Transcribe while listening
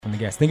on the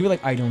gas. Think of it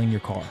like idling your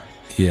car.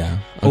 Yeah.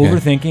 Okay.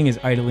 Overthinking is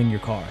idling your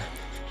car.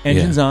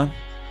 Engine's on.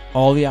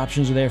 All the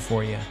options are there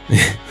for you.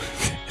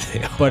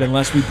 But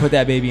unless we put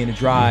that baby into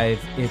drive,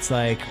 it's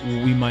like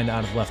we might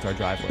not have left our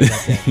driveway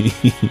that day.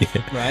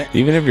 Yeah. Right?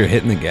 Even if you're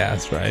hitting the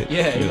gas, right?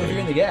 Yeah, even if you're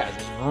in the gas.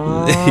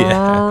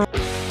 Yeah.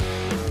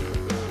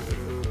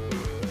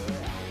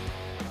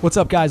 What's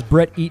up, guys?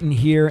 Brett Eaton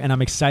here, and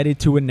I'm excited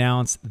to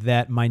announce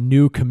that my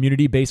new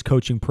community-based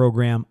coaching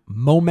program,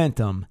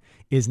 Momentum,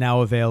 is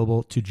now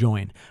available to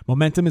join.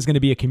 Momentum is going to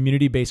be a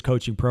community-based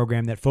coaching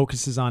program that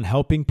focuses on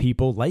helping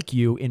people like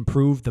you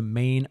improve the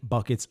main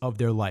buckets of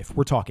their life.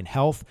 We're talking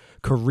health,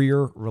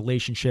 career,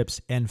 relationships,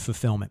 and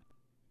fulfillment.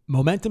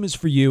 Momentum is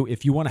for you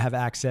if you want to have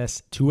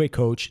access to a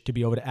coach to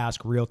be able to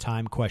ask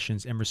real-time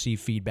questions and receive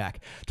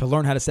feedback, to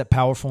learn how to set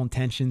powerful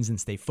intentions and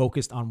stay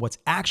focused on what's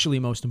actually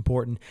most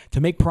important,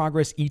 to make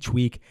progress each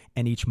week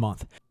and each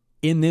month.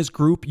 In this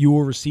group, you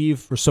will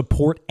receive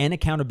support and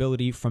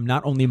accountability from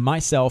not only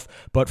myself,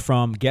 but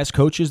from guest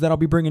coaches that I'll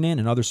be bringing in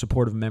and other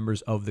supportive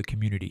members of the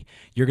community.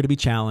 You're going to be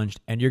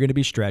challenged and you're going to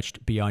be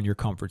stretched beyond your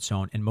comfort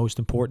zone. And most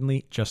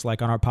importantly, just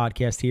like on our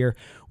podcast here,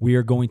 we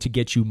are going to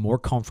get you more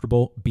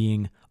comfortable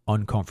being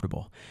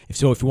uncomfortable.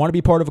 If you want to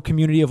be part of a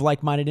community of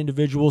like-minded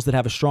individuals that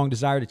have a strong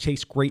desire to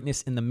chase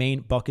greatness in the main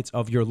buckets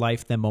of your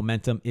life, then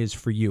Momentum is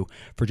for you.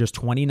 For just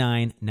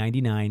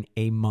 $29.99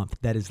 a month,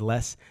 that is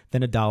less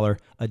than $1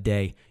 a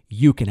day,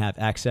 you can have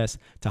access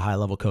to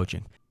high-level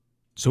coaching.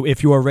 So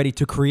if you are ready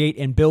to create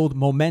and build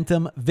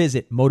momentum,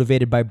 visit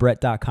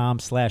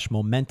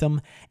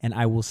motivatedbybrett.com/momentum, and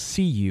I will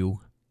see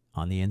you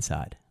on the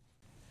inside.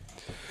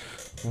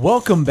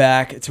 Welcome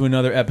back to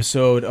another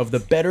episode of the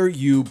Better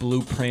You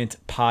Blueprint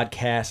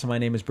podcast. My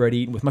name is Brett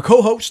Eaton with my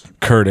co-host,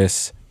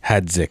 Curtis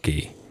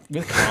Hadzicki.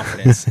 With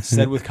confidence.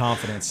 Said with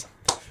confidence.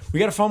 We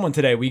got a fun one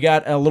today. We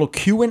got a little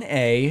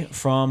Q&A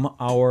from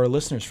our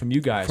listeners, from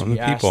you guys. From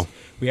the people.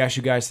 We asked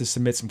you guys to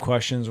submit some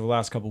questions over the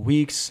last couple of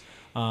weeks.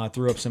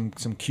 Threw up some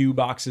Q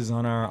boxes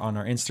on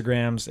our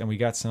Instagrams, and we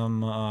got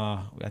some.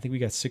 I think we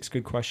got 6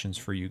 good questions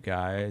for you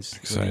guys.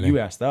 Exciting. You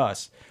asked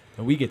us,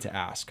 and we get to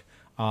ask.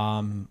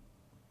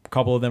 A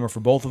couple of them are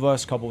for both of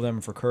us. A couple of them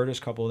are for Curtis.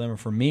 A couple of them are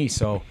for me.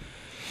 So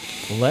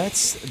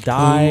let's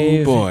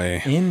dive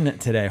in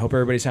today. Hope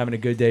everybody's having a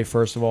good day.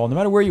 First of all, no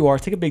matter where you are,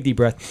 take a big deep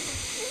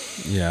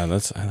breath. Yeah, I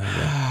like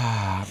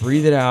that.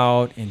 Breathe it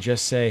out and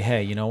just say,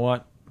 "Hey, you know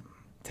what?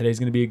 Today's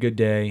going to be a good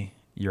day.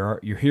 You're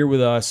here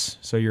with us,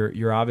 so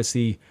you're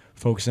obviously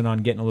focusing on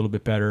getting a little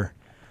bit better.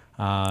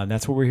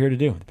 That's what we're here to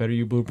do. The Better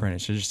You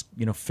Blueprint. So just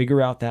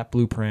figure out that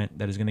blueprint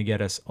that is going to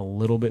get us a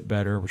little bit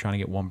better. We're trying to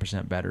get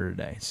 1% better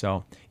today.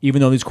 So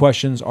even though these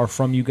questions are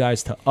from you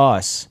guys to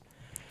us,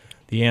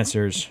 the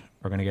answers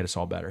are going to get us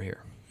all better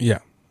here. Yeah.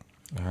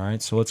 All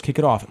right. So let's kick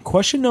it off.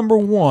 Question number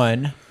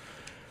 1.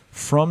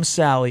 From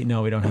Sally.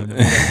 No, we don't have the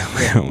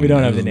name. We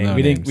don't have the name. No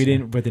We names,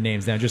 didn't put the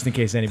names down just in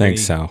case anybody.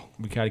 Thanks, Sal.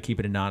 We got to keep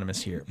it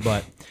anonymous here.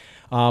 But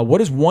what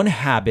is one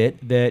habit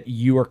that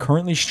you are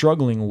currently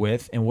struggling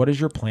with, and what is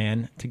your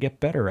plan to get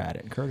better at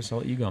it? Curtis, I'll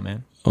let you go,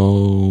 man.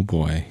 Oh,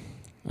 boy.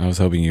 I was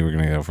hoping you were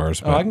going to go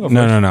first. But I can go first.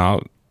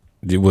 No.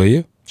 Will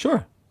you?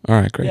 Sure. All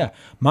right, great. Yeah,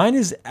 mine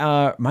is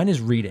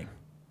reading.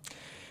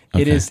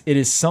 Okay. It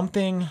is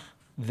something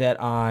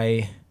that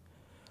I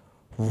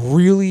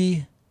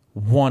really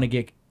want to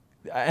get.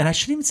 And I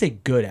shouldn't even say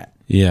good at.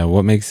 Yeah,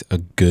 what makes a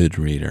good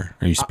reader?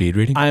 Are you speed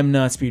reading? I'm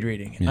not speed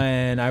reading. Yeah.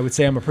 And I would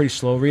say I'm a pretty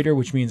slow reader,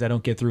 which means I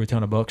don't get through a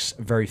ton of books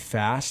very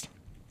fast.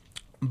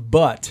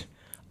 But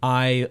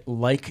I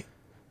like,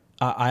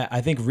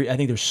 I think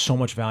there's so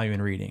much value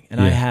in reading.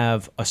 And I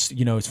have,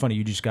 it's funny,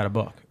 you just got a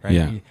book, right?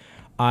 Yeah.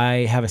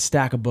 I have a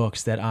stack of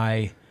books that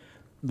I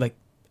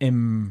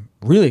am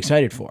really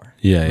excited for.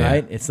 Yeah,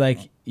 right? yeah. It's like,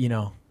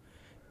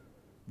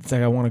 it's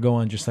like I want to go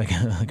on just like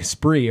a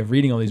spree of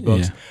reading all these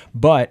books. Yeah.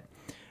 But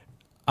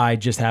I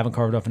just haven't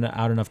carved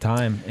out enough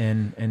time,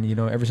 and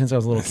ever since I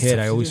was a little kid,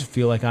 I always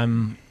feel like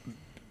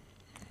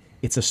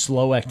it's a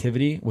slow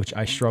activity, which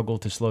I struggle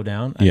to slow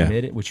down. I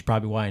admit it, which is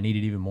probably why I need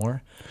it even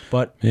more.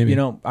 But Maybe.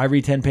 I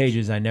read 10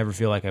 pages, I never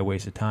feel like I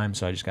wasted time,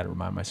 so I just got to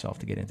remind myself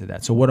to get into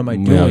that. So what am I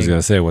doing? I was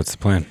gonna say, what's the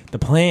plan? The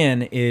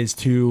plan is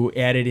to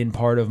add it in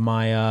part of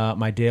my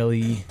my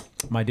daily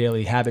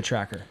habit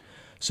tracker.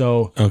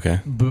 So Okay.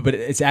 but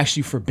it's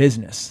actually for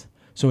business.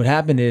 So what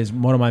happened is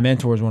one of my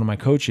mentors, one of my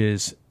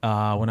coaches,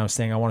 when I was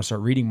saying I want to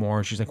start reading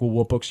more, she's like, "Well,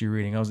 what books are you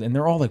reading?" And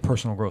they're all like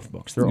personal growth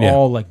books. They're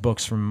all like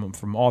books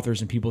from authors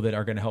and people that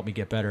are going to help me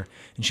get better.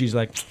 And she's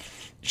like,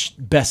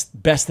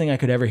 "Best thing I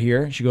could ever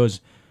hear." She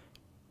goes,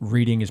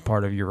 "Reading is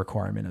part of your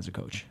requirement as a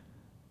coach."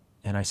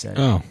 And I said,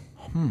 Oh.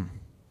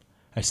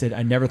 I said,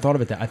 I never thought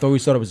of it that. I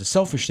always thought it was a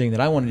selfish thing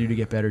that I wanted to do to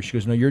get better. She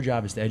goes, "No, your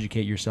job is to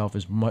educate yourself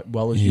as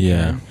well as you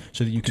can,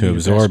 so that you can to be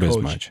absorb the best as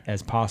coach much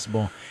as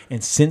possible."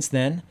 And since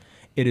then,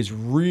 it has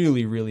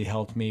really, really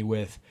helped me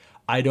with.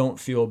 I don't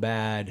feel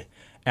bad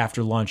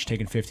after lunch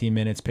taking 15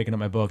 minutes, picking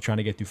up my book, trying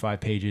to get through 5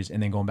 pages, and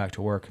then going back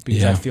to work,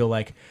 because I feel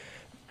like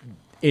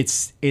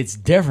it's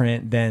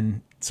different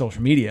than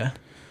social media,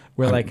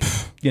 where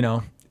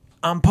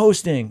I'm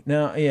posting.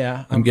 No,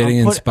 yeah. I'm getting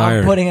inspired.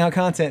 I'm putting out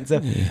content.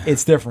 So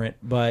it's different.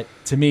 But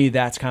to me,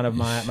 that's kind of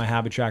my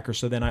habit tracker.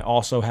 So then I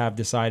also have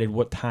decided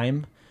what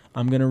time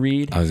I'm going to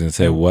read. I was going to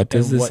say, what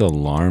does this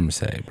alarm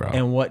say, bro?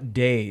 And what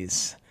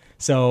days.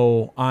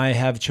 So I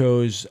have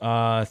chose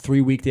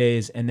 3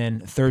 weekdays, and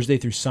then Thursday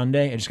through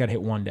Sunday, I just got to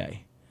hit one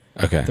day.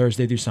 Okay.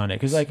 Thursday through Sunday,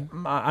 because like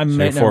I'm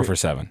so 4 for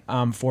 7.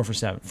 4 for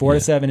 7. 4 to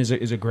 7 is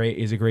a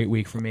great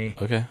week for me.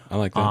 Okay, I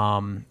like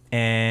that.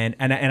 And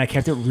I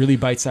kept it really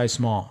bite sized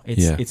small.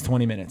 It's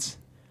 20 minutes.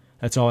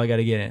 That's all I got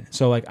to get in.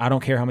 So like I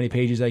don't care how many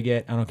pages I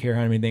get. I don't care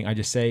how many things. I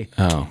just say,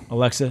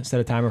 Alexa, set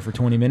a timer for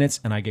 20 minutes,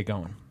 and I get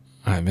going.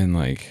 I've been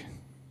like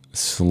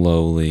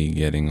slowly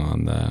getting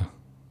on the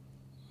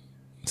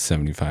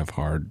 75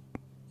 hard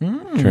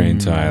train,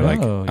 so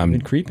I'm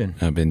been creeping.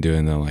 I've been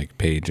doing the like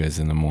pages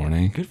in the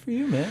morning. Good for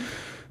you, man.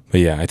 But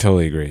yeah, I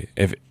totally agree.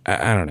 If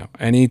I don't know,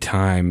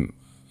 anytime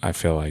I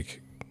feel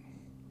like,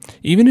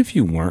 even if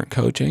you weren't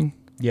coaching,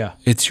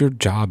 it's your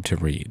job to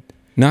read.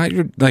 Not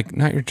your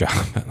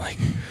job, but like,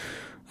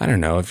 I don't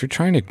know, if you're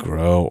trying to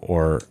grow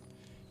or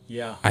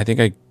I think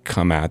I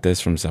come at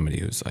this from somebody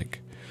who's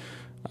like,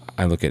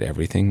 I look at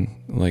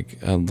everything like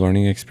a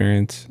learning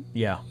experience.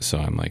 Yeah. So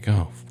I'm like,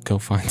 go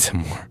find some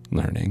more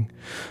learning.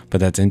 But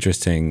that's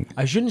interesting.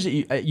 I shouldn't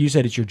say, you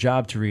said it's your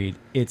job to read.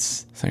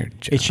 It's not your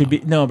job. It should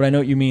be, no, but I know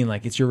what you mean.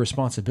 Like it's your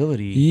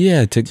responsibility.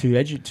 Yeah. To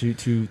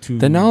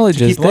the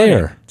knowledge is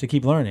there. To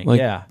keep learning. Like,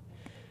 yeah.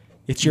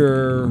 It's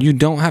your. You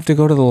don't have to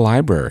go to the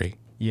library.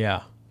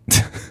 Yeah.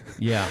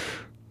 Yeah.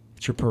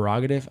 It's your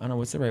prerogative. I don't know.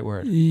 What's the right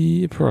word?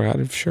 Yeah,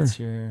 prerogative. Sure. It's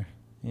your,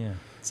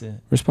 it's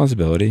a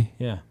responsibility.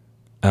 Yeah.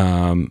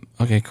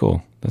 Okay,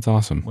 cool. That's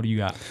awesome. What do you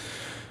got?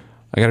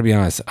 I got to be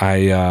honest.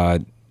 I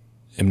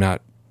am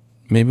not.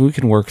 Maybe we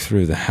can work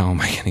through the how am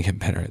I going to get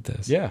better at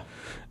this? Yeah.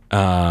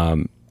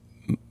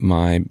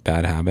 My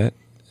bad habit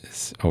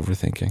is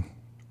overthinking.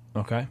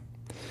 Okay.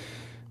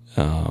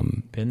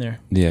 Been there.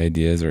 The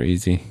ideas are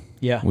easy.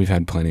 Yeah. We've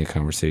had plenty of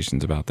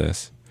conversations about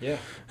this. Yeah.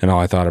 And all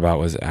I thought about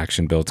was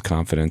action builds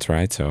confidence,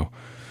 right? So,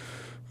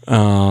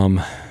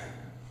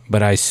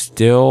 but I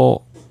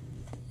still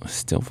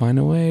find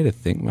a way to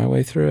think my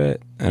way through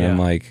it. And I'm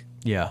like,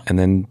 and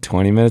then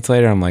 20 minutes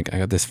later, I'm like, I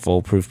got this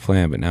foolproof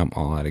plan, but now I'm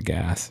all out of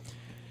gas.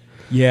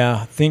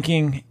 Yeah.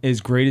 Thinking,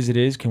 as great as it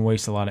is, can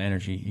waste a lot of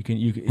energy. You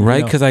can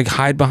right? Because I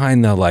hide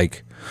behind the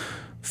like,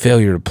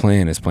 failure to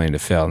plan is planning to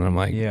fail. And I'm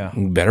like,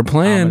 better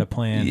plan. I'm going to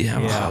plan.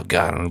 Yeah. Oh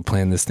God, I'm going to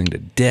plan this thing to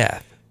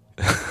death.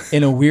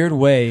 In a weird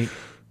way,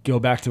 go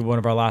back to one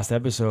of our last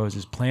episodes,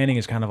 is planning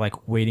is kind of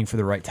like waiting for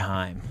the right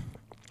time.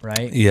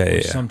 Right?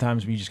 Yeah.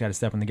 Sometimes we just got to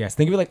step on the gas.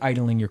 Think of it like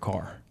idling your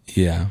car.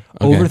 Yeah.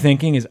 Okay.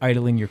 Overthinking is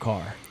idling your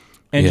car.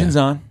 Engine's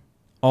on.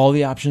 All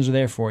the options are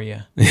there for you.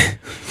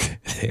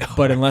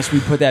 But unless we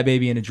put that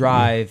baby in a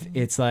drive,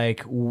 it's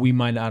like we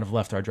might not have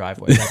left our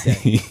driveway that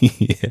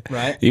day.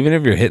 Right? Even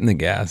if you're hitting the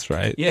gas,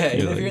 right? Yeah,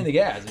 even if you're in the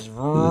gas. It's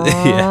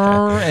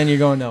and you're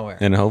going nowhere.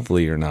 And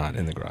hopefully you're not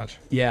in the garage.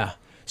 Yeah.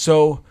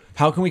 So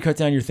how can we cut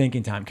down your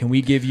thinking time? Can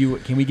we give you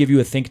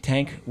a think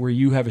tank where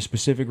you have a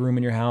specific room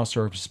in your house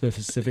or a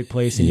specific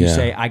place, and you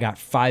say, I got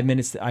 5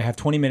 minutes, I have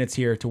 20 minutes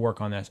here to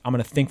work on this. I'm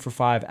going to think for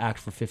 5, act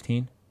for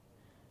 15.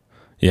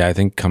 Yeah, I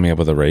think coming up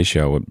with a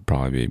ratio would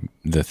probably be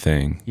the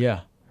thing.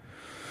 Yeah.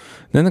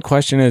 Then the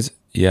question is,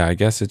 I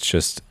guess it's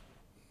just,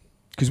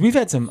 because we've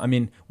had some, I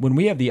mean, when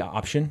we have the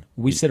option,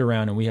 we sit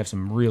around and we have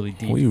some really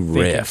deep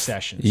thinking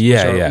sessions.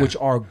 Which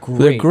are great.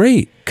 They're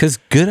great because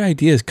good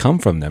ideas come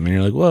from them, and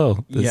you're like,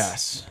 whoa.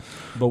 Yes.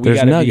 But we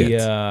got to be,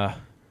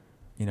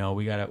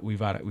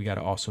 we got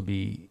to also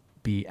be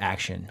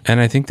action. And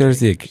I think there's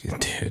the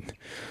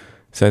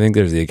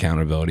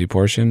accountability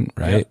portion,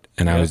 right? Yep.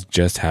 And I was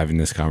just having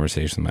this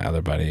conversation with my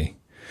other buddy.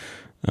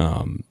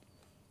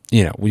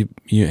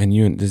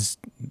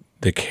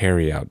 The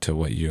carry out to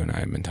what you and I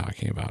have been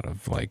talking about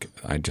of like,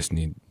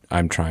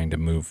 I'm trying to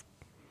move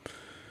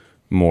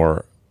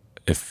more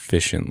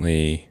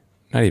efficiently.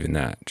 Not even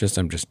that,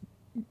 I'm just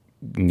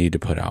need to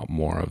put out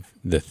more of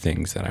the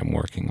things that I'm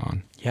working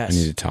on. Yes. I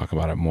need to talk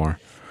about it more.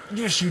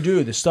 Yes, you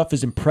do. The stuff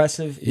is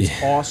impressive. It's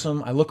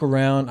awesome. I look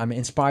around. I'm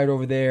inspired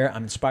over there.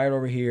 I'm inspired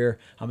over here.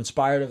 I'm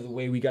inspired of the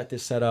way we got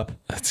this set up.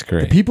 That's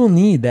great. The people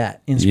need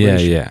that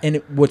inspiration. Yeah.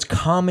 And what's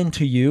common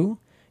to you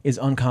is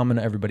uncommon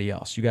to everybody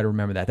else. You got to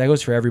remember that. That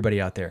goes for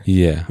everybody out there.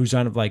 Yeah. Who's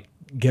trying to like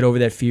get over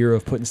that fear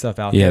of putting stuff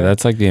out there. Yeah,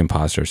 that's like the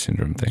imposter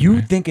syndrome thing.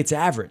 You think it's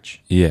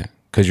average. Yeah.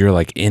 Because you're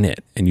like in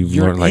it, and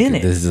you're learned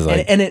like this is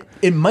like, and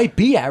it might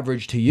be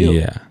average to you.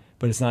 Yeah.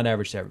 But it's not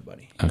average to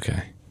everybody.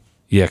 Okay.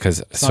 Yeah,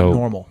 because not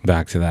normal.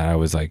 Back to that, I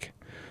was like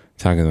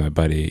talking to my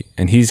buddy,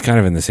 and he's kind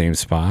of in the same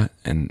spot,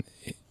 and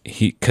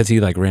he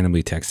like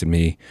randomly texted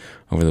me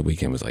over the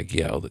weekend, was like,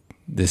 "Yo,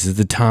 this is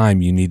the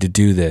time you need to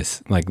do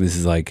this. Like this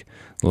is like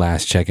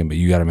last check-in, but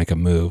you got to make a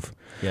move."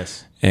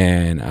 Yes.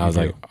 And I was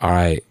like, "All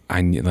right,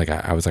 I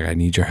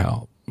need your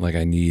help. Like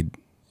I need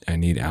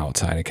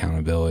outside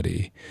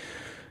accountability."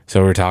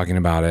 So we're talking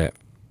about it,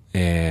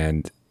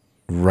 and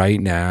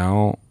right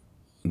now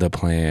the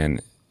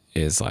plan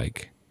is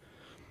like,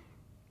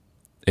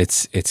 it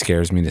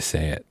scares me to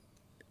say it,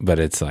 but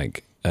it's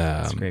like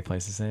That's a great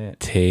place to say it.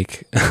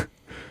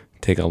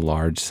 Take a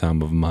large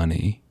sum of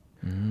money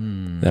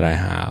that I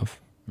have.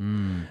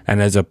 And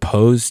as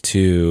opposed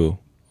to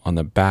on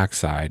the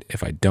backside,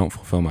 if I don't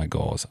fulfill my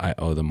goals, I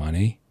owe the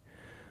money.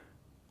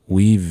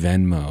 We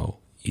Venmo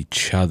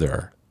each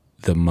other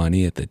the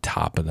money at the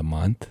top of the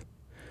month.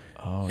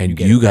 Oh, and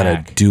you got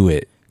to do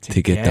it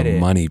to get the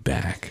money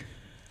back.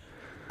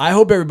 I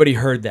hope everybody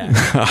heard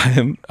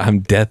that. I'm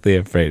deathly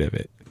afraid of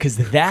it. Because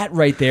that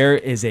right there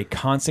is a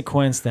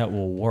consequence that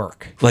will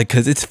work. Like,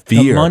 because it's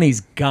fear. The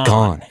money's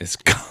gone. It's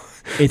gone.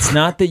 It's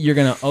not that you're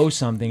going to owe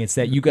something. It's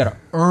that you got to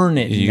earn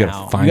it you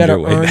now. Gotta You got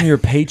to earn your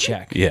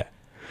paycheck. Yeah.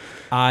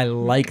 I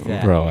like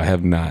that. Bro, I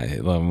have not.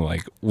 I'm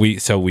like,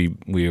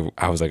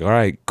 I was like, all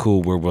right,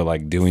 cool. We're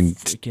like doing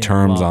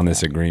terms on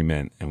this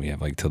agreement. And we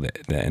have like till the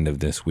end of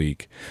this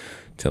week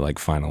to like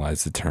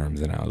finalize the terms.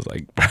 And I was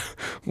like,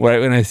 right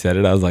when I said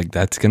it, I was like,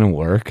 that's going to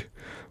work.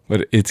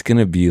 But it's going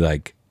to be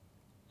like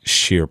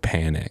sheer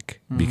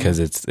panic because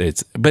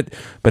but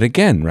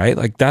again, right?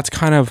 Like that's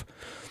kind of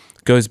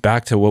goes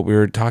back to what we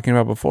were talking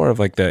about before of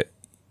like that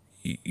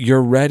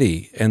you're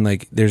ready and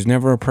like there's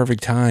never a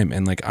perfect time.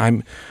 And like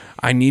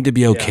I need to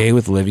be okay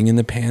with living in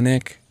the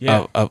panic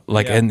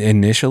and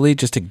initially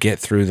just to get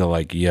through the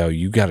like, yo,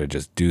 you got to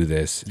just do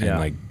this. And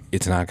like,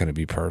 it's not going to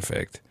be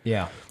perfect.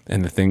 Yeah.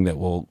 And the thing that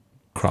will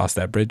cross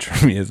that bridge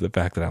for me is the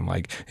fact that I'm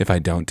like, if I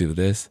don't do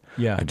this,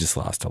 I just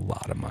lost a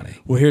lot of money.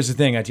 Well, here's the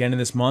thing. At the end of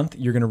this month,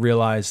 you're going to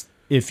realize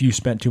if you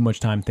spent too much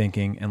time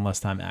thinking and less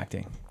time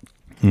acting.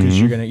 Because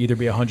you're going to either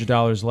be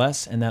 $100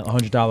 less, and that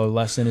 $100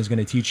 lesson is going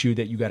to teach you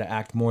that you got to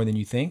act more than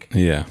you think.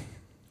 Yeah.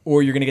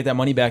 Or you're going to get that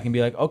money back and be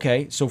like,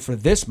 okay, so for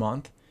this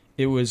month,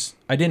 I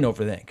didn't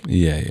overthink.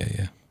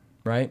 Yeah.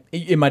 Right?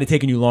 It might have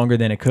taken you longer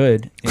than it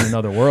could in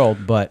another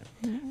world, but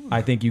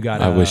I think you got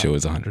to... I wish it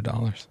was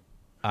 $100.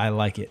 I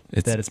like it,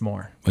 that it's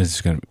more.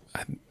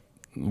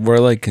 We're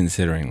like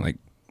considering like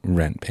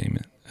rent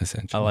payment,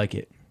 essentially. I like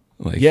it.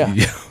 Like,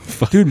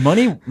 dude,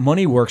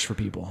 money works for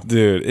people.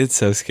 Dude, it's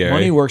so scary.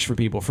 Money works for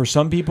people. For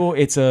some people,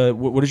 it's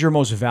what is your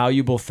most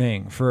valuable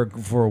thing? For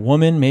a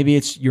woman, maybe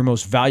it's your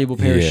most valuable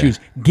pair of shoes.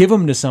 Give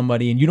them to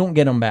somebody and you don't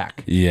get them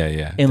back.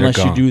 Yeah.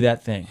 Unless you do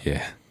that thing.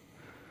 Yeah.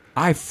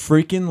 I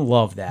freaking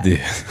love that. Dude.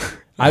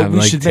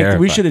 We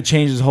should have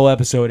changed this whole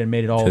episode and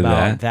made it all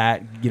about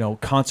that,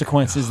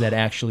 consequences that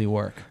actually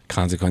work.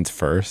 Consequence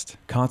first.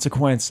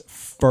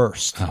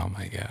 Oh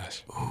my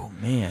gosh. Oh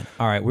man.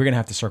 All right, we're gonna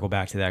have to circle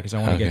back to that because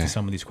I want to get to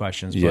some of these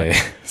questions. But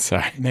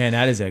Sorry. Man,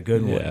 that is a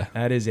good one.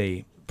 That is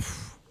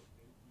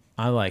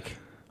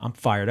I'm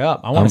fired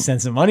up. I want to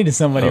send some money to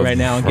somebody right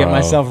now and get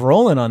myself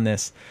rolling on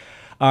this.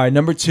 All right,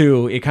 number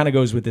 2, it kind of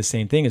goes with the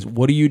same thing, is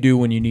what do you do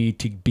when you need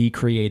to be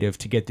creative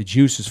to get the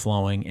juices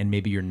flowing and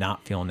maybe you're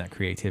not feeling that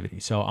creativity?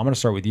 So I'm going to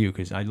start with you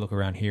because I look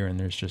around here and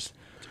there's just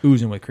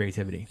oozing with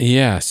creativity.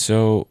 Yeah,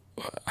 so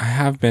I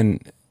have been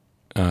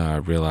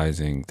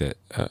realizing that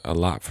a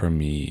lot for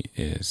me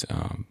is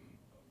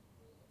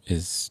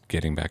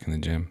getting back in the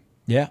gym.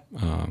 Yeah.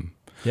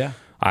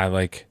 I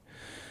like,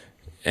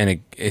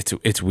 and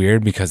it's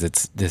weird because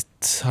it's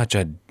such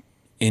a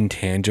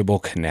intangible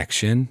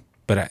connection,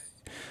 but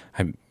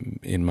I'm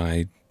in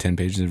my 10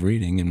 pages of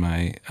reading in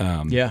my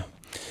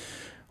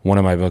one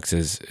of my books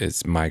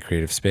is My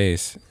Creative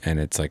Space, and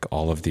it's like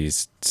all of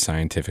these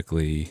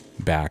scientifically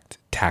backed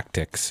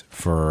tactics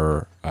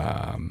for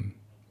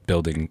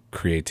building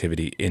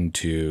creativity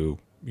into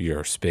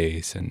your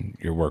space and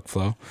your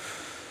workflow.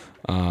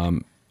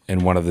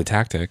 And one of the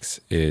tactics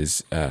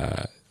is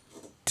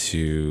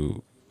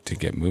to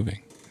get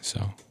moving.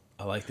 So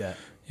I like that.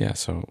 Yeah,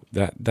 so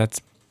that's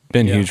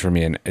been huge for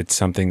me, and it's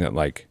something that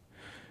like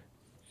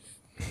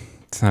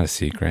it's not a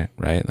secret,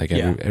 right? Like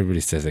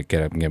everybody says like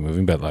get up and get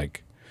moving, but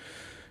like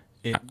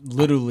it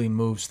literally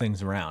moves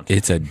things around.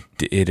 It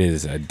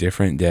is a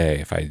different day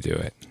if I do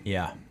it.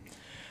 Yeah.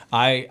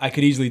 I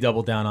could easily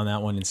double down on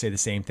that one and say the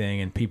same thing,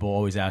 and people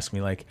always ask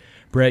me like,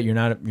 Brett, you're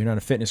not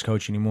a fitness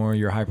coach anymore.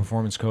 You're a high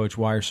performance coach.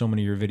 Why are so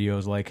many of your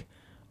videos like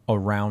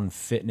around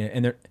fitness?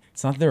 And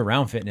it's not that they're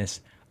around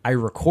fitness. I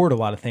record a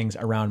lot of things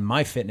around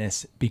my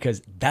fitness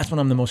because that's when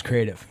I'm the most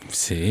creative.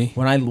 See?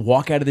 When I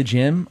walk out of the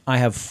gym, I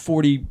have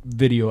 40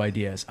 video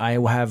ideas. I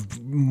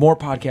have more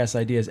podcast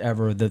ideas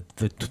ever. The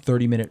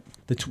 30-minute,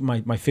 my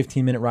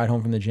 15-minute ride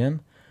home from the gym,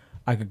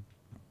 I could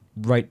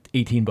write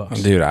 18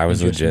 books. Dude, I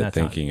was legit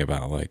thinking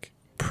about like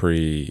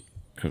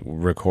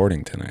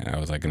pre-recording tonight. I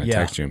was like going to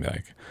text you and be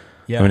like,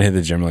 I'm going to hit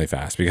the gym really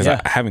fast because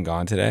I haven't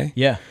gone today.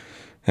 Yeah.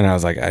 And I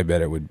was like, I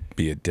bet it would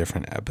be a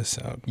different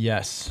episode.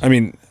 Yes. I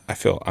mean,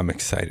 I'm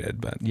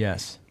excited, but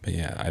yes. But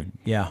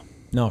yeah,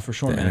 no, for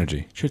sure, the man.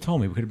 energy. Should have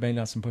told me. We could have banged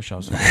out some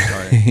push-ups when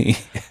we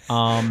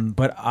started.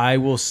 But I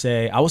will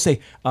say,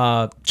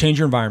 change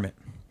your environment.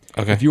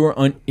 Okay. If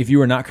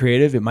you are not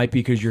creative, it might be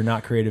because you're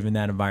not creative in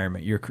that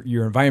environment.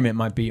 Your environment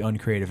might be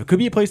uncreative. It could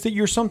be a place that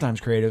you're sometimes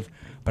creative,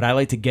 but I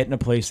like to get in a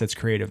place that's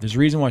creative. There's a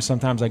reason why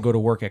sometimes I go to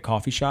work at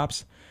coffee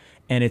shops.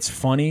 And it's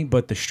funny,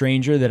 but the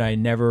stranger that I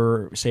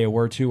never say a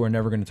word to or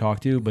never going to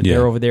talk to, but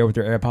they're over there with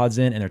their AirPods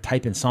in and they're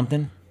typing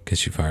something.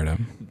 Gets you fired up.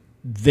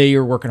 They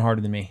are working harder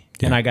than me.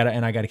 and I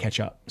gotta catch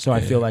up. So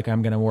I feel like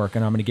I'm gonna work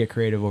and I'm gonna get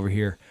creative over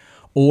here.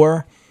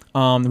 Or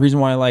the reason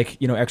why I like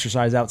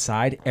exercise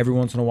outside every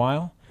once in a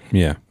while.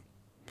 Yeah.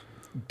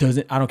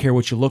 I don't care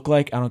what you look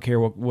like. I don't care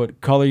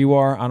what color you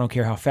are. I don't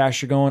care how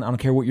fast you're going. I don't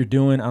care what you're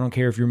doing. I don't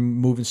care if you're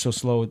moving so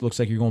slow it looks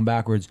like you're going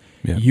backwards.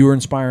 Yeah. You are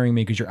inspiring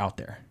me because you're out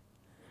there,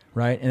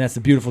 right? And that's the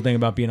beautiful thing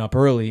about being up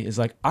early is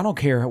like I don't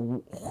care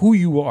who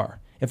you are.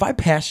 If I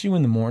pass you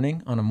in the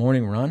morning on a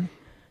morning run,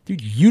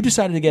 dude, you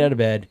decided to get out of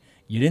bed.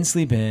 You didn't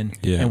sleep in,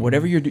 and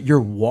whatever you're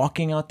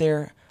walking out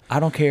there. I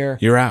don't care.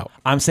 You're out.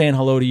 I'm saying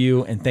hello to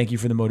you and thank you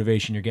for the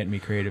motivation. You're getting me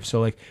creative. So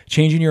like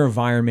changing your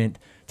environment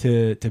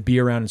to be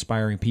around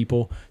inspiring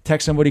people.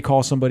 Text somebody,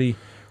 call somebody,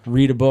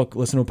 read a book,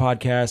 listen to a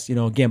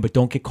podcast, again, but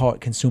don't get caught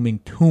consuming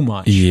too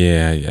much.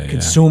 Yeah.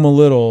 Consume a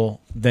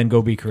little, then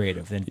go be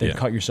creative. Then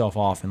cut yourself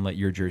off and let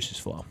your juices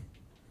flow.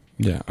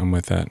 Yeah, I'm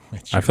with that.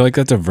 I feel like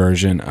that's a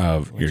version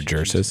of your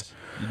juices.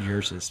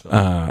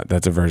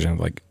 That's a version of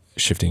like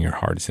shifting your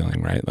hard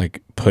ceiling, right?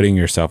 Like putting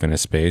yourself in a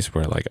space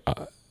where like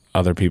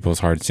other people's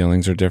hard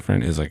ceilings are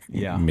different is like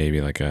maybe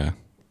like a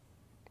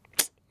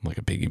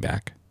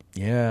piggyback.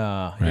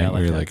 Yeah. Right. Yeah,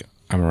 where you're like,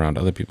 I'm around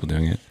other people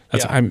doing it.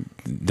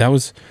 That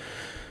was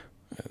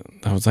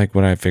like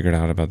what I figured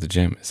out about the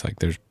gym. It's like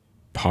there's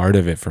part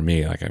of it for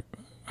me. Like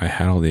I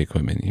had all the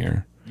equipment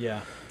here.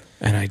 Yeah.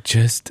 And I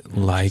just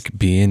like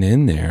being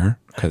in there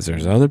because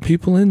there's other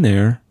people in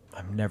there.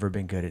 I've never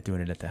been good at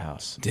doing it at the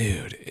house.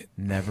 Dude.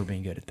 Never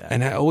been good at that.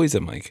 And I always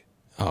am like,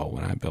 oh,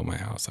 when I build my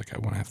house, like I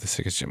want to have the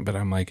sickest gym. But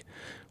I'm like,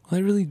 will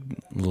I really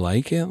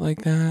like it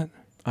like that?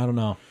 I don't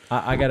know.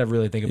 I got to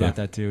really think about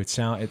that too. It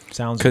sounds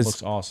it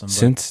looks awesome.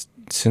 Since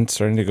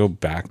starting to go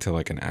back to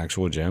like an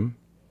actual gym,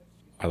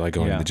 I like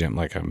going to the gym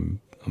like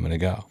I'm going to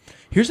go.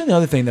 Here's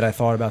another thing that I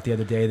thought about the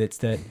other day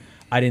that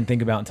I didn't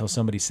think about until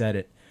somebody said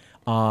it.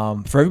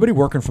 For everybody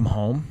working from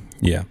home,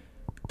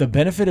 the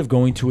benefit of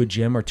going to a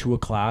gym or to a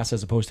class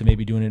as opposed to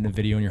maybe doing it in a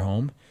video in your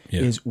home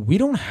is we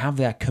don't have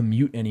that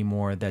commute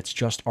anymore that's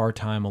just our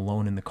time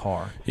alone in the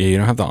car. Yeah, you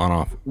don't have the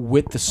on-off.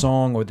 With the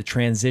song or the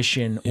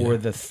transition or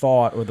the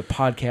thought or the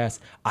podcast.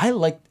 I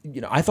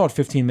thought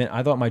 15 minutes,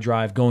 I thought my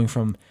drive going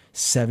from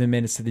 7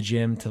 minutes to the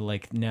gym to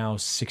like now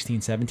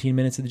 16, 17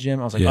 minutes to the gym.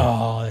 I was like,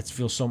 oh, that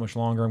feels so much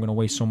longer. I'm going to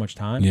waste so much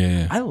time.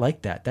 Yeah. I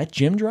like that. That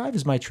gym drive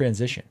is my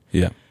transition.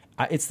 Yeah.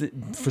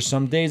 For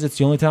some days, it's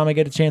the only time I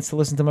get a chance to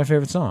listen to my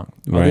favorite song.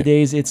 Other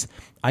days,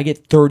 I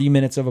get 30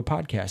 minutes of a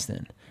podcast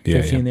in.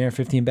 15 there,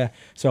 15 back.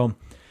 So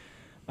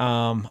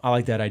I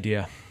like that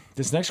idea.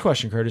 This next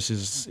question, Curtis,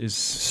 is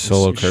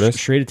Solo Curtis?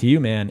 Straight to you,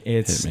 man.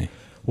 It's Hit me.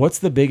 What's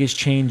the biggest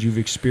change you've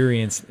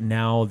experienced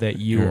now that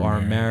you are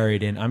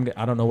married? And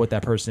I don't know what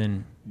that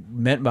person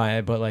meant by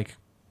it, but like,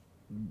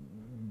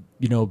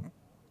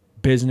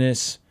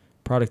 business,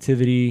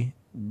 productivity,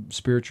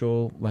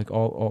 spiritual, like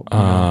all and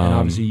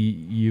obviously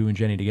you and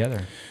Jenny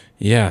together.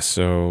 Yeah.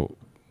 So,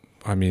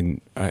 I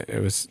mean,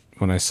 it was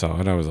when I saw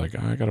it, I was like,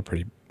 I got a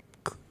pretty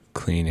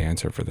clean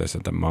answer for this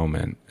at the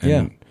moment.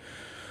 And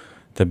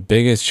the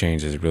biggest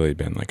change has really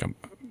been like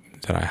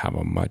that I have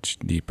a much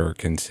deeper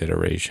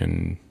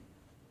consideration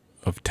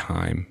of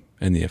time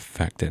and the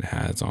effect it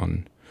has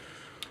on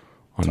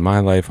my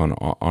life,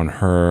 on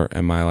her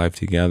and my life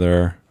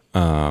together.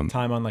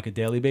 Time on like a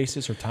daily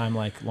basis or time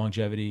like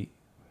longevity?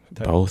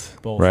 Both.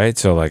 Right?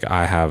 So like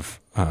I have,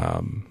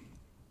 I've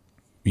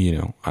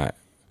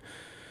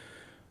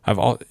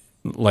all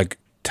like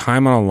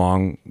time on a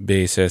long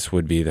basis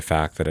would be the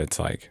fact that it's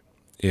like,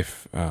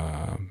 if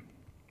we're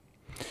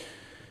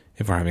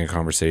having a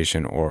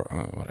conversation or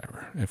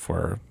whatever, if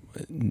we're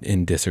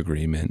in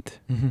disagreement,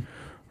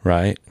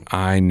 right?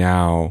 I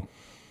now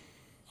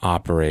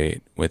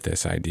operate with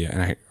this idea,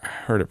 and I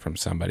heard it from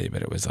somebody,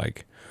 but it was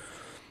like,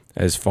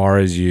 as far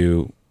as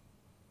you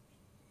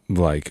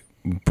like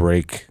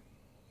break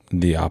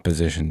the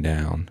opposition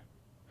down,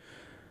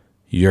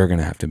 you're going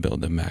to have to build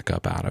them back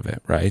up out of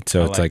it. Right.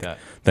 So it's like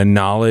the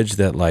knowledge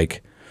that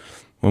like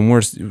when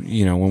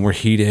we're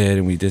heated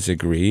and we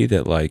disagree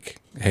that like,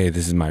 hey,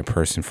 this is my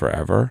person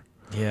forever.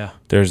 Yeah.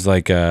 There's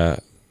like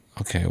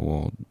okay,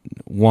 well,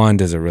 one,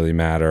 does it really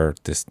matter?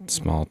 This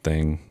small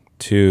thing.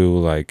 Two,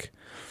 like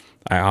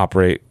I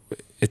operate,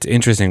 it's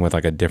interesting with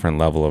like a different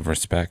level of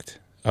respect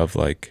of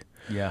like,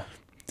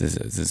 this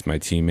is my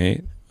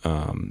teammate.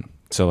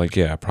 So like,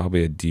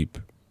 probably a deep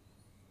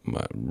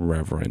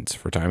reverence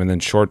for time. And then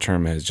short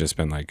term has just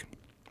been like,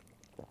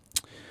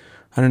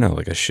 I don't know,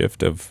 like a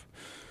shift of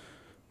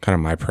kind of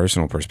my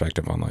personal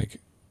perspective on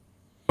like,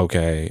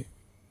 okay,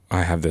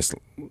 I have this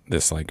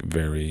like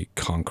very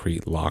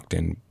concrete locked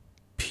in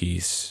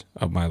piece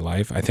of my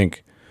life. I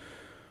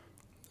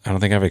don't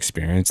think I've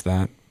experienced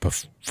that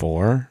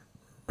before,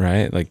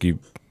 right? Like you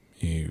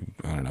I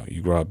don't know,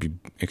 you grow up, you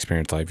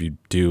experience life, you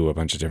do a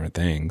bunch of different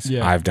things.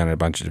 Yeah. I've done a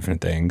bunch of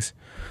different things.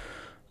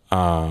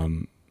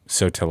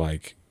 So to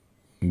like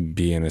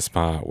be in a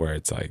spot where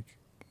it's like,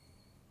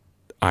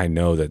 I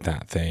know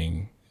that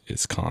thing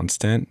is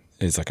constant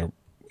is like a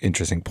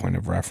interesting point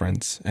of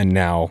reference. And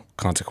now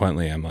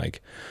consequently, I'm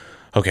like,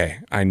 okay,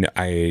 I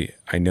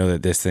know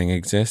that this thing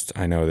exists.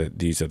 I know that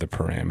these are the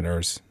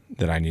parameters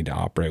that I need to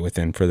operate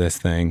within for this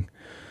thing?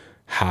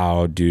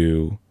 How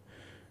do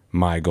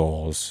my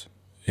goals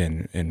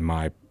in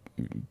my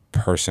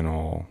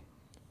personal,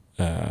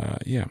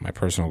 my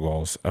personal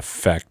goals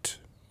affect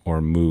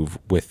or move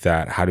with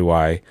that? How do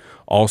I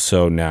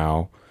also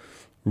now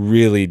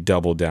really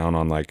double down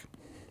on like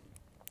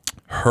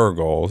her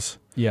goals?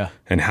 Yeah.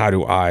 And how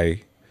do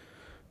I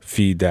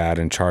feed that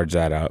and charge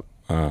that up?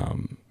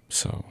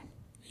 So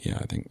yeah,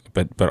 I think,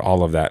 but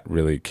all of that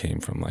really came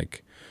from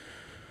like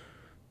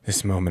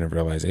this moment of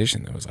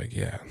realization that was like,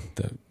 yeah,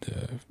 the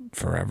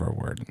forever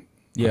word.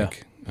 Yeah.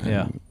 Like,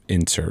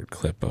 insert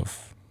clip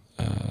of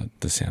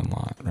The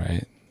Sandlot,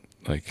 right?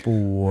 Like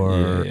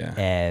forever.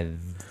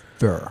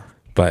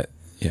 But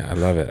yeah, I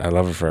love it. I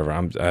love it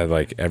forever. I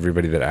like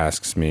everybody that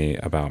asks me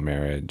about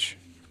marriage.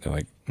 They're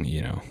like,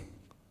 you know,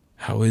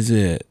 how is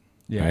it?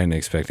 Yeah. Right? And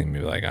expecting me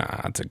to be like,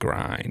 it's a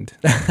grind.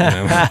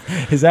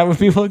 Is that what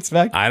people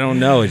expect? I don't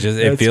know. It just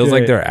it feels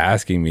like they're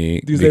asking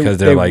me because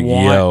they're like,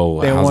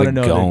 yo, how's it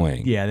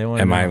going? They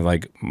want to know.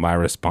 My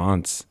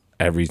response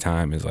every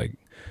time is like,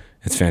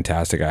 it's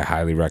fantastic. I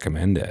highly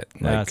recommend it.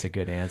 Like, that's a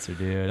good answer,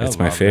 dude. It's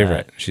my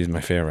favorite. That. She's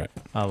my favorite.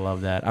 I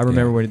love that. I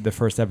remember when the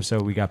first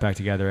episode we got back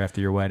together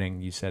after your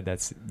wedding, you said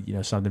that's, you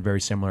know, something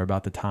very similar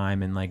about the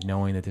time and like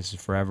knowing that this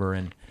is forever.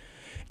 And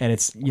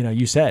it's, you know,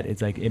 you said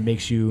it's like, it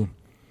makes you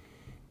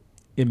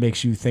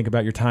think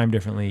about your time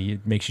differently.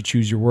 It makes you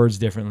choose your words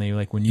differently.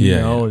 Like when you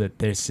know that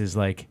this is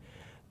like,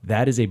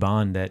 that is a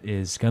bond that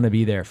is going to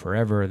be there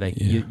forever. Like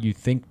you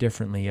think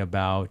differently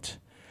about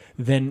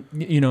then,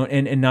 you know,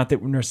 and not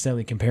that we're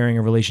necessarily comparing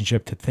a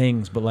relationship to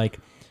things, but like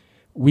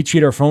we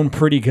treat our phone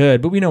pretty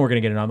good, but we know we're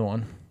going to get another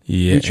one.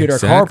 Yeah, we treat our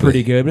car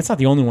pretty good, but it's not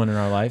the only one in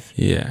our life.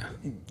 Yeah.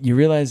 You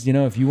realize, you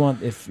know, if you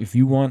want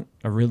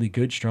a really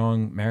good,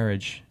 strong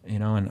marriage, you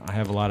know, and I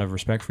have a lot of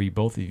respect for you,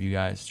 both of you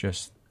guys,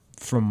 just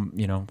from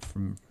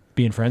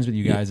being friends with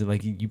you guys, that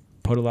like you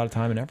put a lot of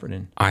time and effort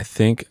in. I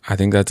think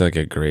that's like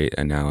a great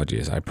analogy.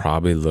 Is I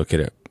probably look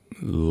at it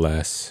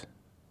less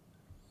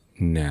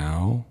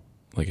now,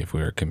 like if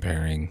we were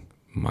comparing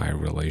my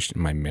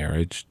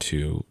marriage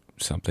to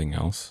something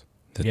else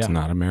that's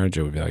not a marriage,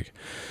 it would be like,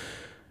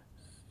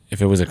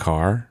 if it was a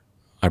car,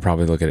 I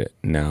probably look at it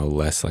now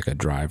less like a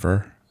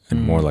driver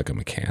and more like a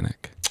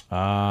mechanic.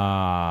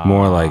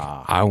 More like,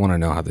 I want to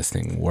know how this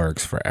thing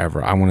works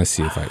forever. I want to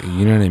see if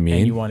you know what I mean?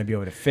 And you want to be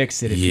able to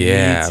fix it if you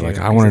need to. Like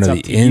I want to know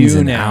the ins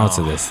and outs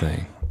of this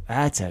thing.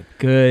 That's a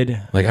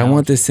good like, I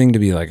want this thing to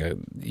be like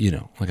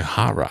like a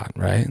hot rod,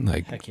 right?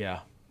 Like, heck yeah.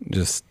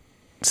 Just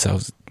so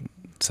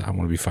I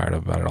want to be fired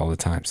up about it all the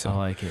time. So I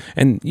like it.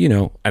 And, you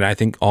know, and I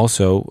think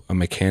also a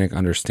mechanic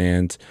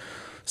understands,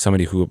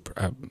 somebody who,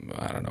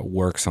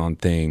 works on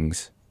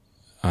things,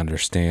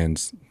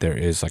 understands there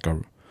is like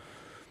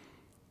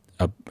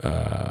a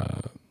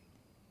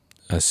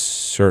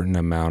certain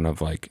amount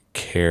of like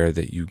care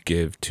that you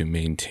give to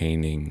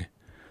maintaining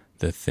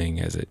the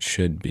thing as it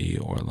should be,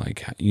 or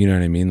like, you know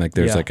what I mean? Like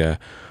there's like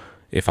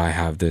if I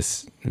have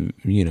this,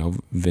 you know,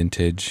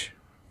 vintage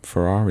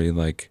Ferrari,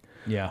 like,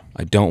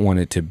 I don't want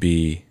it to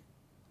be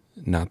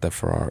not the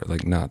Ferrari,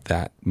 like not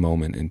that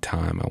moment in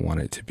time. I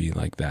want it to be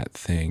like that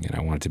thing, and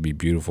I want it to be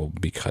beautiful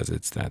because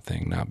it's that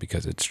thing, not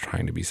because it's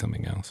trying to be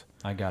something else.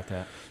 I got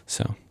that.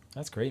 So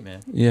that's great,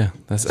 man. Yeah,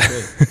 that's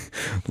good.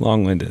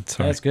 Long-winded.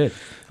 Sorry. That's good.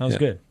 That was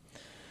good.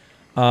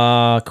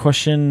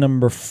 Question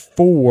number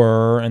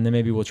 4, and then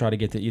maybe we'll try to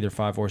get to either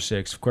 5 or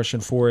 6. Question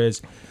 4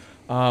 is,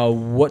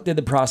 what did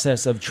the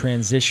process of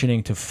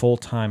transitioning to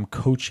full-time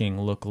coaching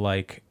look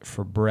like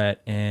for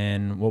Brett,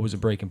 and what was the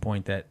breaking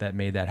point that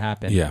made that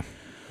happen? Yeah.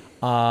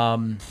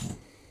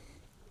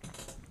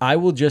 I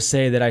will just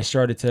say that I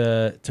started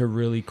to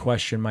really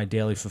question my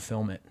daily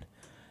fulfillment.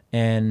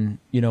 And,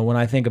 you know, when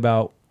I think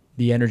about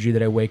the energy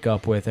that I wake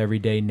up with every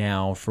day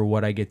now for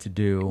what I get to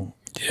do.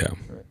 Yeah.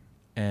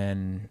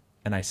 And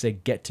I say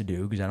get to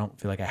do because I don't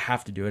feel like I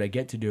have to do it. I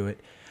get to do it.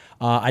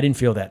 I didn't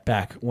feel that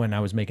back when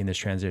I was making this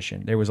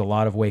transition. There was a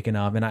lot of waking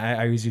up, and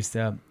I used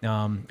to.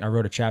 I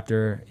wrote a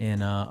chapter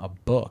in a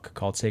book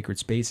called Sacred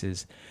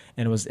Spaces,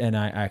 and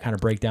I kind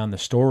of break down the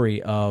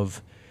story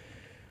of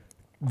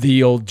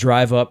the old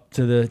drive up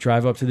to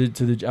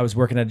the. I was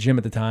working at a gym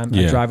at the time.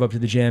 Yeah. I drive up to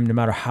the gym, no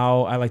matter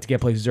how I like to get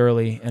places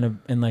early,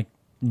 and like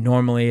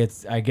normally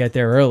I get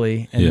there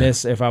early, and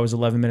this, if I was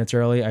 11 minutes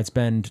early, I'd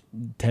spend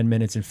 10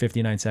 minutes and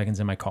 59 seconds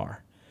in my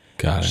car,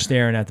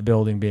 staring at the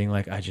building, being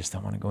like, I just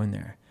don't want to go in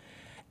there.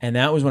 And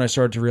that was when I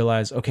started to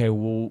realize, okay,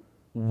 well,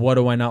 what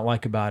do I not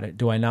like about it?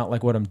 Do I not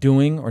like what I'm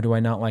doing, or do I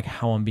not like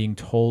how I'm being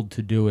told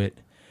to do it?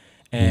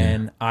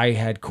 And I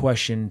had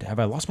questioned, have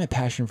I lost my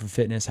passion for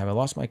fitness? Have I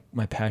lost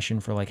my passion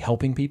for like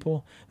helping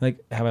people? Like,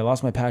 have I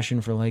lost my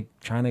passion for like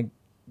trying to,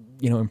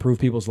 you know, improve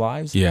people's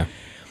lives? Yeah.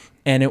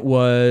 And it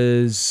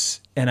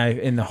was,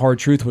 and the hard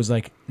truth was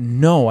like,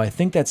 no, I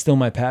think that's still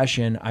my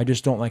passion. I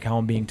just don't like how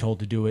I'm being told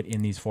to do it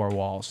in these 4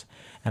 walls.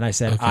 And I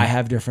said, I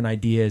have different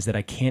ideas that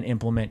I can't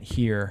implement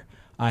here.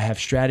 I have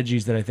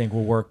strategies that I think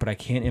will work, but I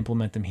can't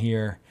implement them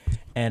here.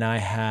 And I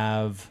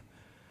have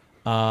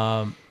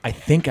I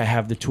think I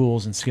have the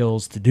tools and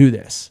skills to do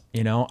this.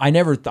 You know, I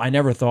never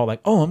thought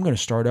like, oh, I'm going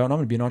to start out and I'm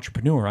going to be an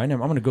entrepreneur. I'm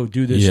going to go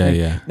do this.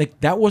 Yeah. Like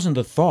that wasn't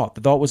the thought.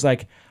 The thought was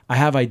like, I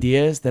have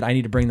ideas that I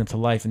need to bring them to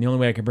life. And the only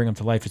way I can bring them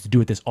to life is to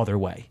do it this other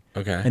way.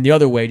 Okay. And the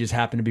other way just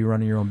happened to be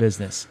running your own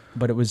business.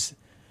 But it was,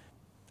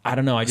 I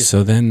don't know.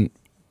 So then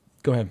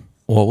go ahead.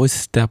 What was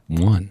step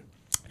one?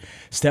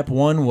 Step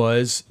one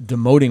was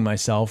demoting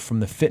myself from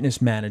the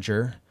fitness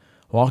manager,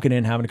 walking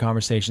in, having a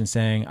conversation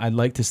saying, I'd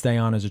like to stay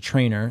on as a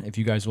trainer if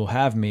you guys will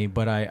have me,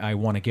 but I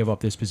want to give up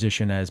this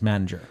position as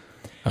manager.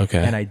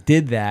 Okay. And I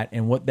did that.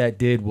 And what that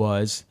did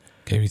was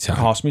gave you time.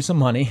 Cost me some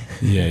money.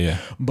 Yeah.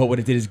 But what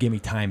it did is give me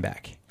time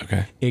back.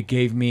 Okay. It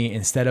gave me,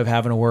 instead of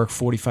having to work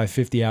 45,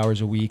 50 hours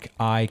a week,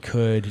 I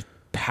could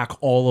pack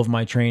all of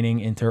my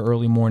training into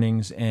early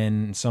mornings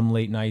and some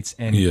late nights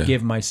and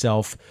give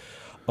myself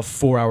a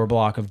 4-hour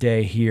block of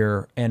day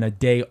here and a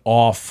day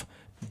off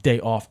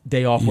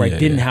where I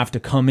didn't have to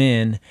come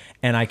in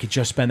and I could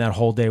just spend that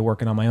whole day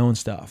working on my own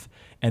stuff.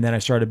 And then I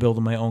started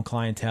building my own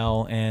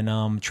clientele and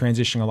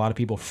transitioning a lot of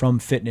people from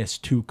fitness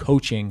to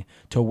coaching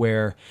to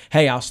where,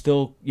 hey, I'll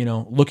still,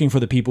 looking for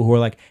the people who are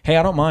like, hey,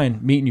 I don't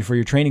mind meeting you for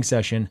your training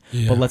session,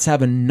 but let's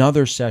have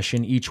another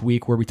session each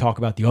week where we talk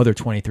about the other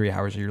 23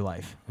 hours of your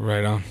life.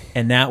 Right on.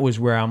 And that was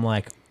where I'm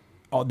like,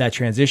 that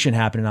transition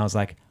happened and I was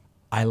like,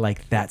 I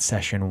like that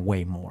session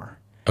way more.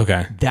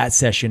 Okay. That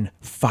session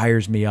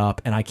fires me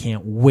up and I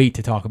can't wait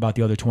to talk about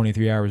the other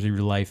 23 hours of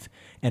your life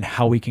and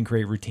how we can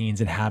create routines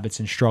and habits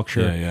and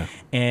structure. Yeah.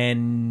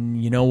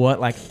 And you know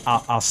what? Like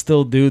I'll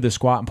still do the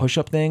squat and push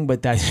up thing,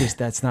 but that's just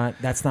that's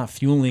not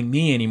fueling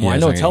me anymore. I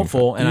know it's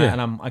helpful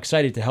and I'm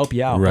excited to help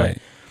you out, right.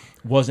 but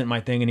wasn't my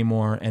thing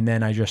anymore. And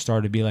then I just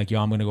started to be like,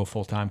 yo, I'm going to go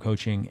full-time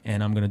coaching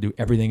and I'm going to do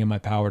everything in my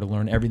power to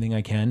learn everything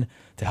I can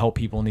to help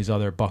people in these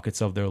other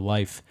buckets of their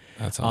life.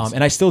 That's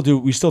awesome.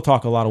 And we still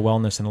talk a lot of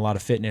wellness and a lot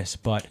of fitness,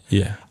 but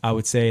I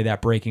would say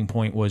that breaking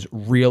point was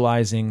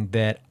realizing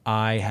that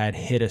I had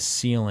hit a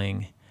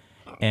ceiling.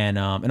 And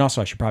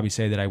also I should probably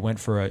say that I went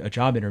for a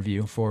job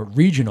interview for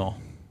regional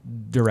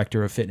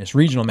director of fitness,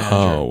 regional manager.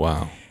 Oh,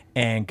 wow.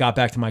 And got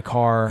back to my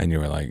car. And you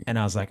were like, and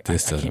I was like,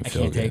 this doesn't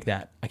feel good. Take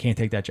that. I can't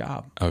take that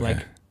job. Okay.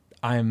 Like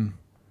I'm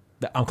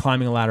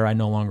climbing a ladder I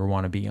no longer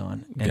want to be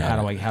on. And how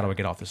do I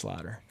get off this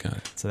ladder? Got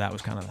it. So that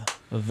was kind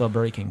of the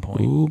breaking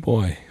point. Ooh,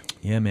 boy.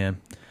 Yeah, man.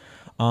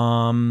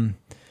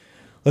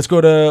 Let's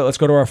go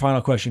to our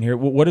final question here.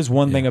 What is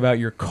one thing about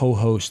your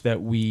co-host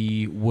that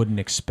we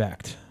wouldn't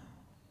expect?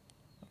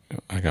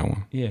 I got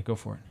one. Yeah, go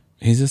for it.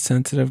 He's a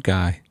sensitive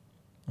guy.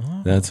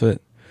 Oh. That's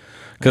what.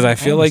 Because I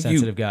feel like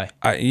sensitive guy.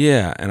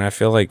 And I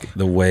feel like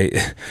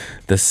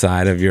the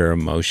side of your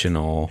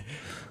emotional,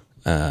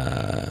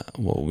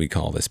 what we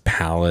call this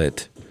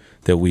palette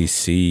that we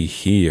see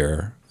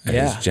here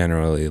is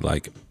generally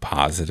like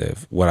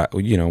positive. What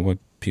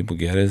people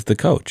get is the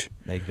coach.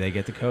 They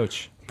get the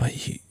coach. But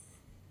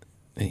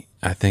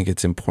I think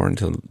it's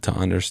important to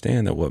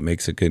understand that what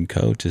makes a good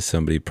coach is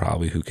somebody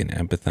probably who can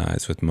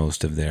empathize with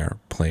most of their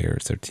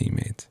players, their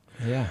teammates.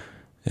 Yeah.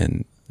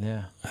 And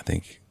I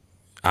think.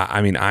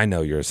 I mean, I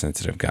know you're a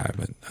sensitive guy,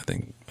 but I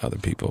think other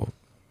people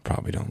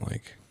probably don't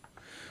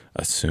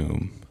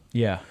assume.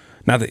 Yeah.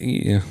 Not that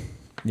you're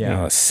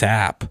a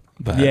sap,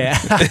 but yeah.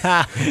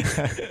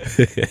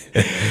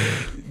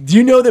 Do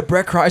you know that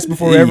Brett cries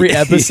before every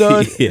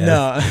episode? Yeah.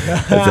 No.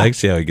 That's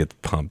actually how he gets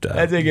pumped up.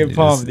 That's how he gets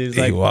pumped.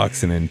 He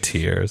walks in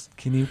tears.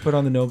 Can you put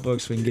on the notebook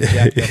so we can get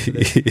jacked up for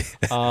this?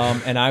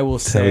 And I will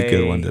say, that was a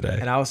good one today.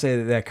 And I will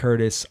say that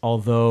Curtis,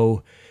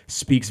 although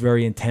speaks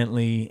very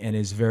intently and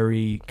is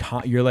very,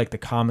 you're like the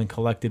calm and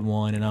collected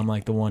one, and I'm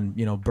like the one,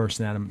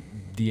 bursting out of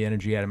the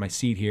energy out of my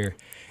seat here,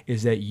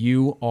 is that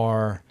you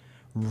are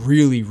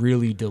really,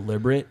 really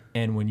deliberate.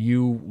 And when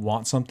you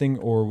want something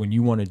or when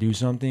you want to do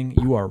something,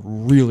 you are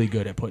really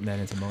good at putting that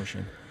into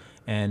motion.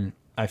 And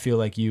I feel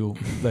like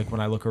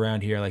when I look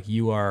around here, like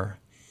you are,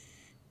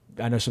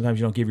 I know sometimes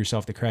you don't give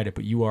yourself the credit,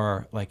 but you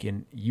are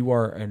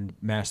a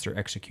master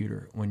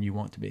executor when you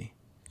want to be.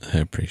 I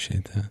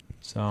appreciate that.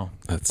 So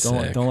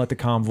don't let the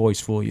calm voice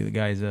fool you. The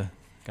guy's a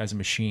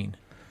machine.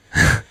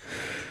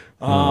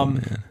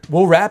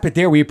 We'll wrap it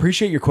there. We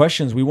appreciate your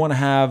questions. We want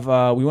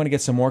to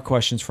get some more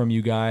questions from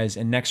you guys.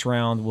 And next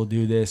round we'll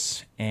do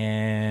this.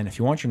 And if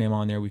you want your name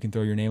on there, we can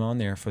throw your name on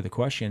there for the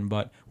question.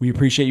 But we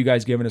appreciate you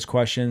guys giving us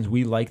questions.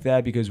 We like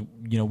that because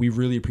we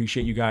really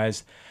appreciate you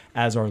guys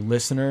as our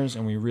listeners,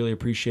 and we really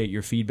appreciate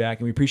your feedback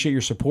and we appreciate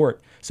your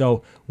support.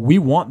 So we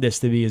want this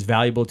to be as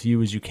valuable to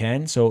you as you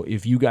can. So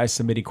if you guys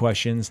submitting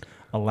questions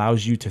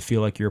allows you to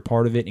feel like you're a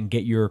part of it and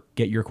get your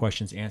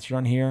questions answered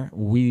on here,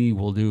 we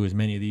will do as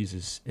many of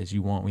these as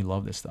you want. We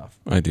love this stuff.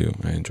 I do.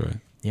 I enjoy it.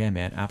 Yeah,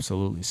 man,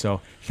 absolutely. So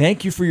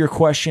thank you for your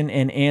question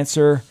and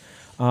answer.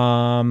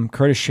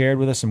 Curtis shared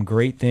with us some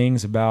great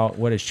things about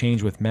what has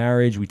changed with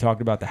marriage. We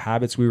talked about the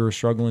habits we were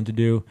struggling to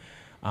do.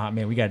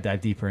 Man, we got to dive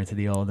deeper into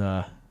the old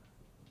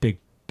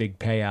big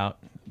payout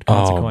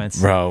consequence.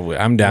 Oh, bro,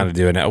 I'm down to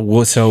do it now.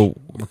 Well, so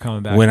we're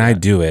coming back when I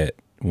do it,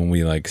 when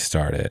we like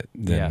start it,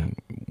 then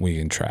we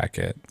can track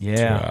it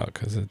throughout,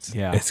 because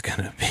it's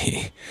gonna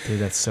be, dude,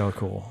 that's so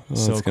cool.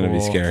 It's gonna be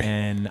scary.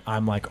 And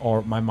I'm like,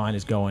 my mind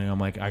is going. I'm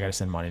like, I gotta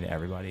send money to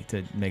everybody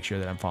to make sure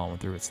that I'm following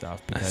through with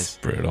stuff, because that's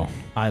brutal.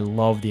 I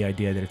love the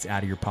idea that it's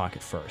out of your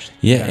pocket first.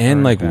 Yeah,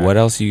 and like, what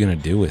else are you gonna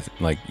do with?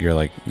 Like, you're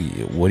like,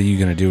 what are you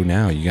gonna do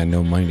now? You got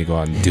no money to go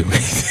out and do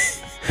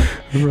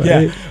anything. Right?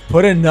 Yeah,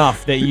 put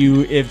enough that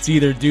it's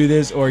either do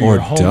this or you're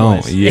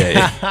homeless. Don't.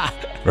 Yeah.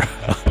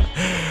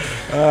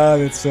 Oh,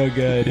 that's so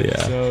good.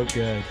 Yeah. So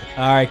good.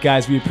 All right,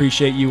 guys, we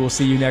appreciate you. We'll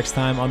see you next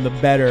time on the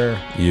Better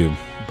You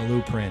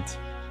Blueprint.